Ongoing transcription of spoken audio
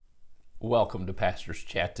Welcome to Pastor's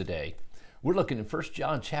Chat today. We're looking at 1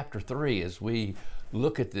 John chapter 3 as we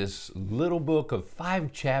look at this little book of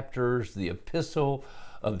 5 chapters, the epistle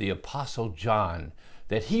of the Apostle John,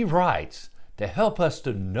 that he writes to help us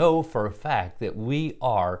to know for a fact that we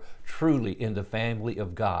are truly in the family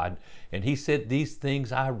of God. And he said, "These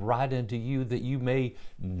things I write unto you that you may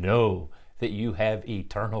know that you have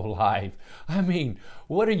eternal life." I mean,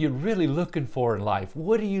 what are you really looking for in life?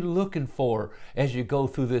 What are you looking for as you go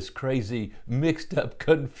through this crazy, mixed up,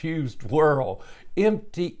 confused world?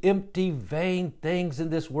 Empty, vain things in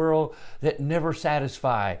this world that never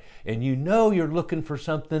satisfy. And you know you're looking for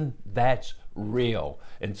something that's real.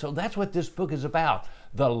 And so that's what this book is about.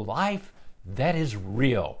 The life that is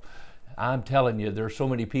real. I'm telling you, there are so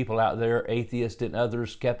many people out there, atheists and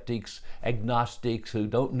others, skeptics, agnostics, who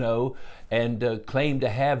don't know and claim to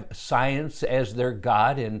have science as their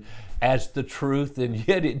God and as the truth, and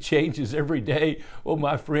yet it changes every day. Oh,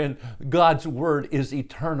 my friend, God's word is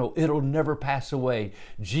eternal. It'll never pass away.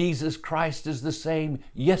 Jesus Christ is the same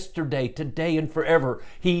yesterday, today, and forever.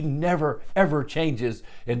 He never, ever changes.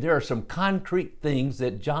 And there are some concrete things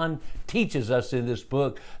that John teaches us in this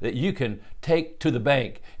book that you can take to the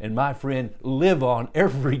bank and, my friend, live on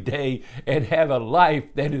every day and have a life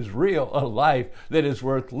that is real, a life that is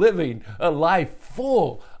worth living, a life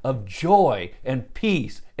full of joy and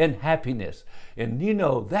peace and happiness. And you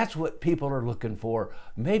know, that's what people are looking for.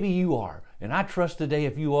 Maybe you are. And I trust today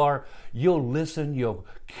if you are, you'll listen, you'll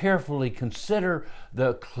carefully consider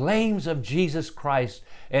the claims of Jesus Christ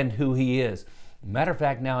and who he is. Matter of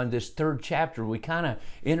fact, now in this 3rd chapter, we kind of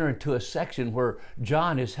enter into a section where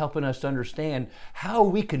John is helping us to understand how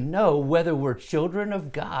we can know whether we're children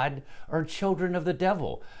of God or children of the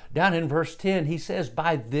devil. Down in verse 10, he says,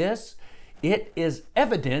 "By this it is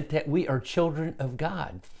evident that we are children of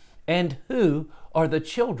God. And who are the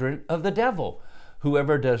children of the devil?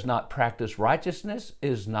 Whoever does not practice righteousness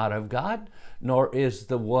is not of God, nor is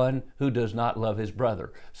the one who does not love his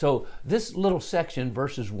brother." So this little section,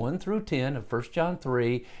 verses 1 through 10 of 1 John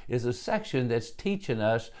 3, is a section that's teaching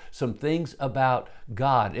us some things about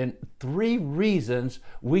God and 3 reasons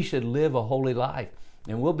we should live a holy life.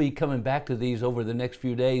 And we'll be coming back to these over the next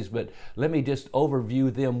few days, but let me just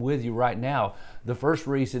overview them with you right now. The first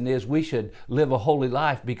reason is we should live a holy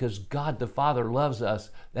life because God the Father loves us.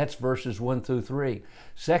 That's verses 1 through 3.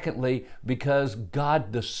 Secondly, because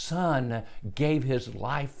God the Son gave his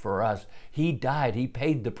life for us. He died. He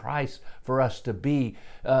paid the price for us to be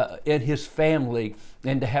in his family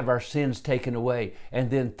and to have our sins taken away. And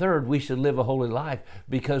then third, we should live a holy life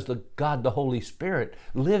because God the Holy Spirit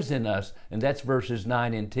lives in us. And that's verses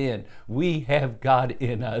 9 and 10. We have God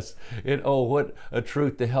in us. And oh, what a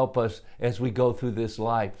truth to help us as we go through this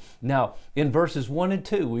life. Now, in verses 1 and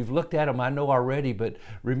 2, we've looked at them, I know already, but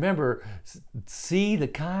remember, see the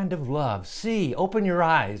kind of love. See, open your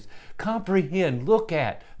eyes, comprehend, look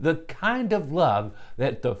at the kind of love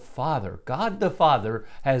that the Father, God the Father,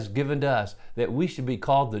 has given to us, that we should be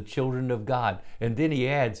called the children of God. And then he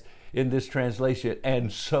adds in this translation,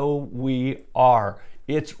 and so we are.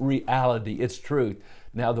 It's reality, it's truth.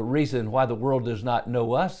 Now, the reason why the world does not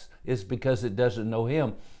know us is because it doesn't know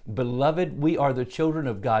him. Beloved, we are the children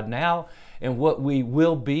of God now, and what we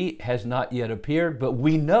will be has not yet appeared, but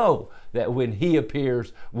we know that when he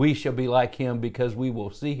appears, we shall be like him because we will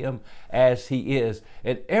see him as he is.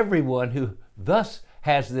 And everyone who thus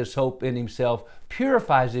has this hope in himself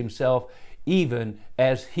purifies himself even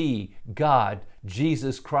as he, God,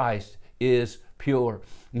 Jesus Christ, is pure.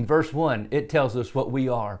 In verse 1, it tells us what we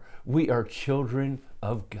are. We are children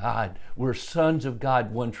of God. We're sons of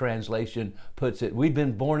God, one translation puts it. We've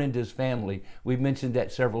been born into his family. We've mentioned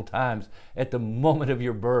that several times. At the moment of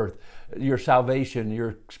your birth, your salvation,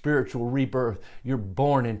 your spiritual rebirth, you're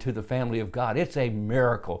born into the family of God. It's a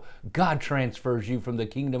miracle. God transfers you from the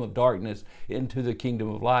kingdom of darkness into the kingdom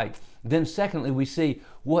of light. Then secondly, we see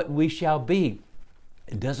what we shall be.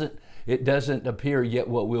 It doesn't appear yet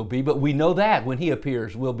what we'll be, but we know that when he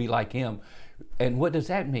appears, we'll be like him. And what does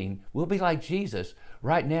that mean? We'll be like Jesus.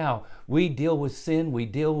 Right now, we deal with sin, we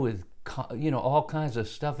deal with all kinds of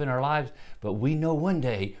stuff in our lives, but we know one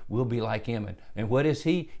day we'll be like him. And what is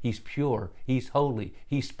he? He's pure, he's holy,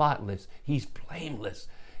 he's spotless, he's blameless.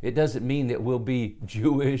 It doesn't mean that we'll be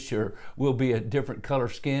Jewish or we'll be a different color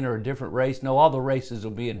skin or a different race. No, all the races will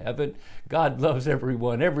be in heaven. God loves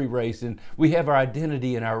everyone, every race, and we have our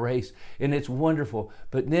identity in our race, and it's wonderful.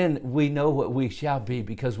 But then we know what we shall be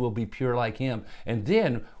because we'll be pure like him. And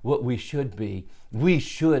then what we should be, we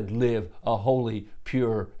should live a holy,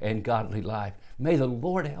 pure, and godly life. May the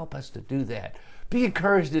Lord help us to do that. Be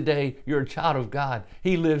encouraged today. You're a child of God.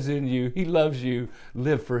 He lives in you. He loves you.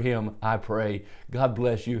 Live for Him, I pray. God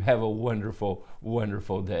bless you. Have a wonderful,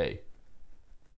 wonderful day.